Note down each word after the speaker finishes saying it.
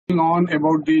on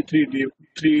about the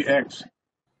 3X,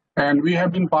 and we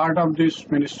have been part of this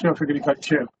Ministry of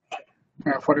Agriculture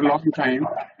for a long time.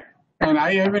 And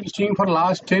I have been seeing for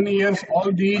last 10 years,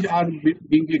 all these are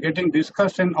getting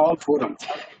discussed in all forums.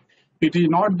 It is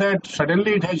not that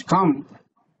suddenly it has come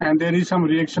and there is some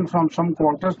reaction from some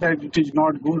quarters that it is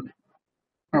not good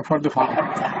for the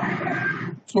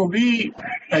farmer. So we,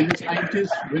 as a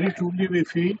scientist, very truly we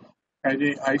feel, as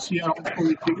a ICR also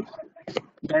we feel,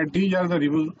 that these are the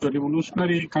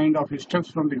revolutionary kind of steps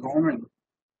from the government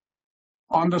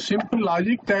on the simple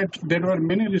logic that there were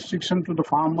many restrictions to the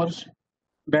farmers,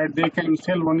 that they can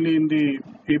sell only in the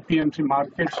APMC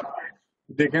markets.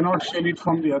 They cannot sell it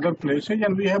from the other places,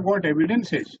 and we have got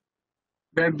evidences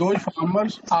that those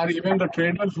farmers are even the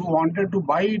traders who wanted to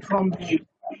buy it from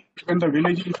even the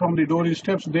villages from the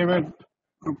doorsteps, they were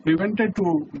prevented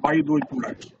to buy those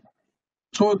products.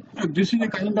 So this is a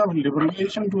kind of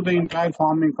liberalization to the entire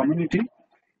farming community.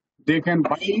 They can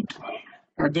buy it,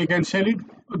 they can sell it,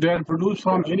 they are produced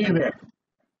from anywhere.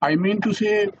 I mean to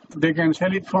say, they can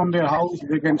sell it from their house,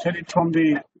 they can sell it from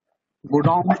the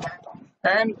godown,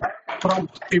 and from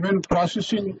even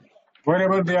processing,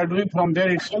 wherever they are doing from there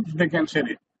itself, they can sell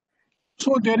it.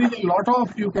 So there is a lot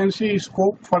of, you can say,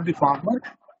 scope for the farmer.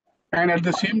 And at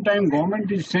the same time,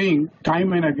 government is saying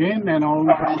time and again, and our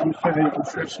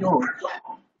Minister has shown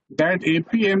that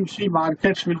APMC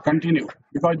markets will continue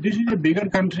because this is a bigger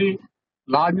country,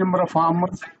 large number of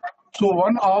farmers. So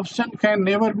one option can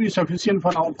never be sufficient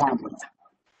for our farmers.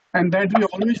 And that we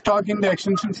always talk in the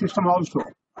extension system also,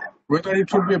 whether it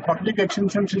should be a public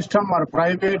extension system or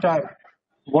private or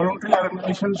voluntary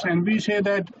organizations. And we say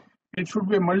that it should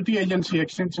be a multi-agency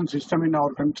extension system in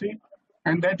our country.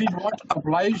 And that is what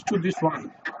applies to this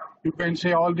one. You can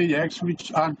say all the acts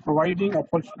which are providing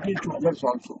opportunity to others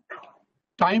also.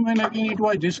 Time and again it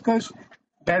was discussed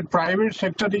that private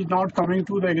sector is not coming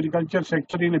to the agriculture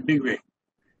sector in a big way.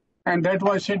 And that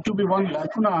was said to be one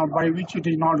lacuna by which it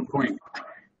is not growing.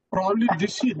 Probably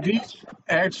these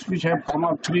acts which have come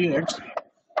up, 3X,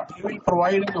 they will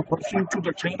provide an opportunity to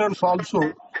the traders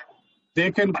also.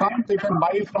 They can come, they can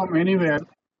buy from anywhere.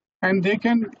 And they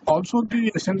can also,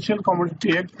 the Essential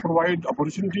Commodity Act provide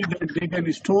opportunity that they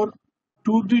can store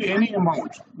to any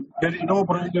amount. There is no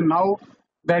provision now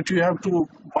that you have to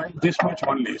buy this much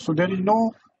only. So there is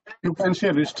no, you can say,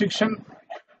 restriction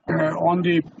on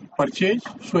the purchase.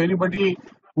 So anybody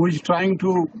who is trying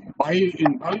to buy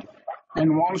in bulk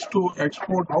and wants to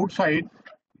export outside,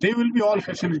 they will be all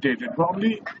facilitated.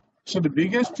 Probably, so the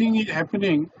biggest thing is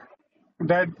happening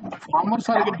that farmers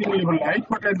are getting liberalized,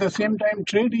 but at the same time,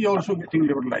 trade is also getting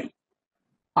liberalized.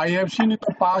 I have seen in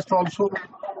the past also,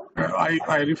 I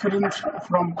reference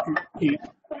from it,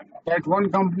 that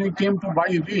one company came to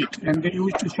buy wheat and they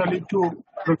used to sell it to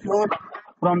procure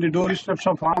from the doorsteps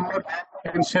of farmer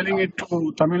and selling it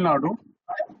to Tamil Nadu.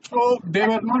 So they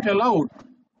were not allowed.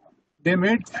 They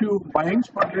made few buyings,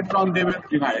 but later on they were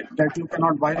denied that you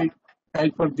cannot buy as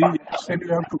per these, and you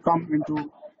have to come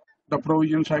into the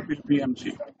provisions of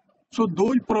APMC. So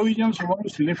those provisions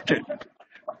once lifted,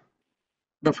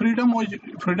 the freedom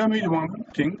is one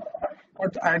thing,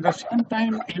 but at the same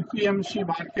time, APMC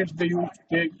markets, they used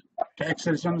to take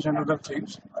taxations and other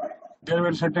things. There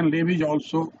were certain levies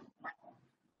also.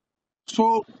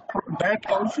 So that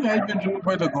also has been removed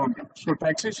by the government. So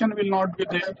taxation will not be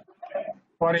there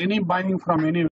for any buying from anywhere.